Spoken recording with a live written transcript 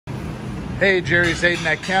Hey, Jerry Zayden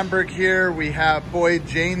at Camburg here. We have Boyd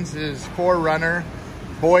James' 4Runner.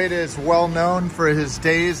 Boyd is well known for his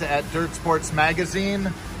days at Dirt Sports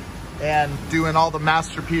Magazine and doing all the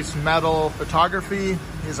masterpiece metal photography.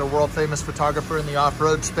 He's a world famous photographer in the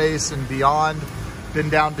off-road space and beyond. Been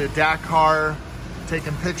down to Dakar,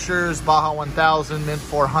 taking pictures, Baja 1000, Mint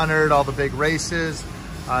 400, all the big races.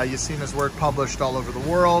 You've seen his work published all over the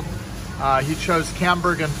world. He chose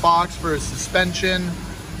Camburg and Fox for his suspension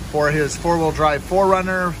for his four-wheel drive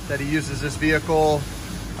 4Runner that he uses this vehicle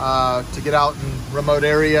to get out in remote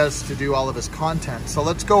areas to do all of his content. So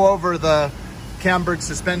let's go over the Camburg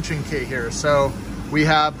suspension kit here. So we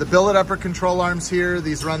have the billet upper control arms here.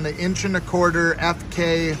 These run the 1.25"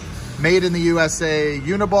 FK made in the USA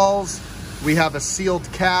Uniballs. We have a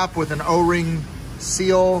sealed cap with an O-ring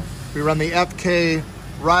seal. We run the FK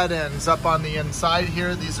rod ends up on the inside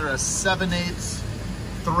here. These are a 7/8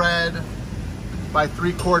 thread by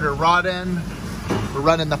 3/4 rod end. We're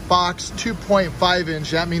running the Fox 2.5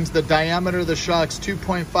 inch. That means the diameter of the shock's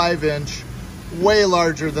 2.5 inch, way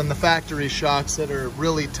larger than the factory shocks that are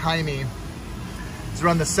really tiny. Let's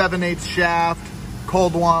run the 7/8 shaft,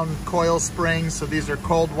 cold wound coil springs. So these are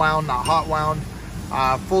cold wound, not hot wound.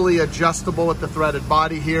 Fully adjustable with the threaded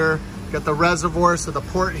body here. Got the reservoir, so the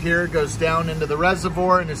port here goes down into the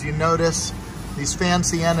reservoir. And as you notice, these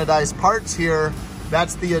fancy anodized parts here,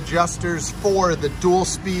 that's the adjusters for the dual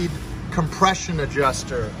speed compression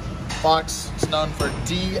adjuster. Fox is known for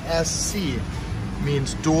DSC,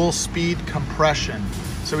 means dual speed compression.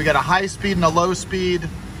 So we got a high speed and a low speed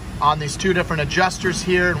on these two different adjusters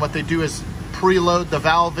here. And what they do is preload the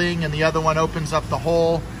valving, and the other one opens up the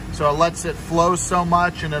hole. So it lets it flow so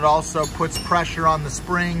much, and it also puts pressure on the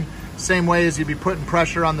spring. Same way as you'd be putting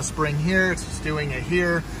pressure on the spring here, it's just doing it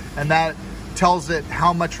here. And that tells it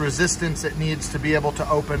how much resistance it needs to be able to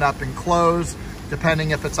open up and close,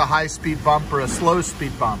 depending if it's a high speed bump or a slow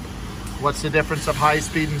speed bump. What's the difference of high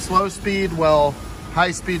speed and slow speed? Well,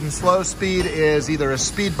 high speed and slow speed is either a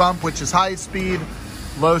speed bump, which is high speed.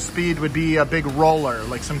 Low speed would be a big roller,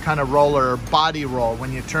 like some kind of roller or body roll.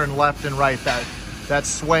 When you turn left and right, that's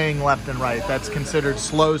swaying left and right. That's considered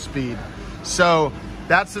slow speed. So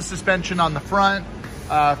that's the suspension on the front.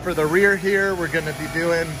 For the rear here, we're gonna be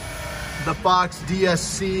doing the Fox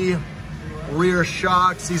DSC rear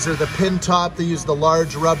shocks. These are the pin top. They use the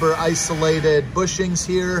large rubber isolated bushings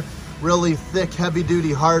here. Really thick, heavy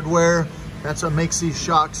duty hardware. That's what makes these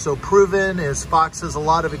shocks so proven, is Fox has a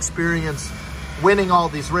lot of experience winning all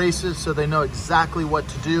these races, so they know exactly what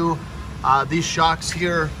to do. These shocks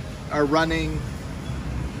here are running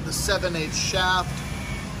the 7/8 shaft,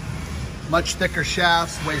 much thicker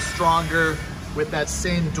shafts, way stronger, with that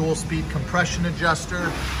same dual speed compression adjuster.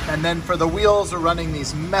 And then for the wheels, we're running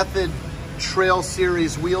these Method Trail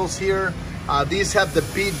Series wheels here. These have the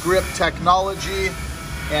bead grip technology,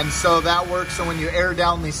 and so that works. So when you air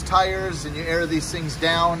down these tires and you air these things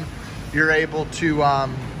down, you're able to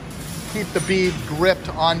keep the bead gripped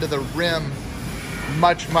onto the rim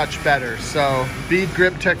much, much better. So bead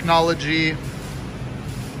grip technology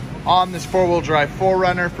on this four-wheel drive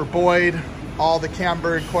 4Runner for Boyd. All the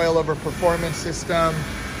Camburg Coilover Performance system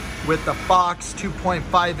with the Fox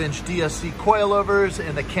 2.5 inch DSC coilovers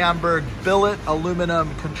and the Camburg billet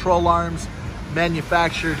aluminum control arms,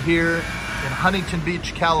 manufactured here in Huntington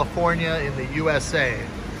Beach, California in the USA.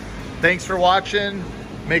 Thanks for watching.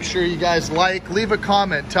 Make sure you guys leave a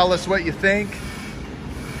comment, tell us what you think,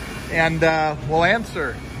 and we'll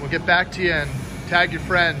answer. We'll get back to you, and tag your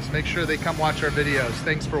friends. Make sure they come watch our videos.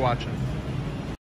 Thanks for watching.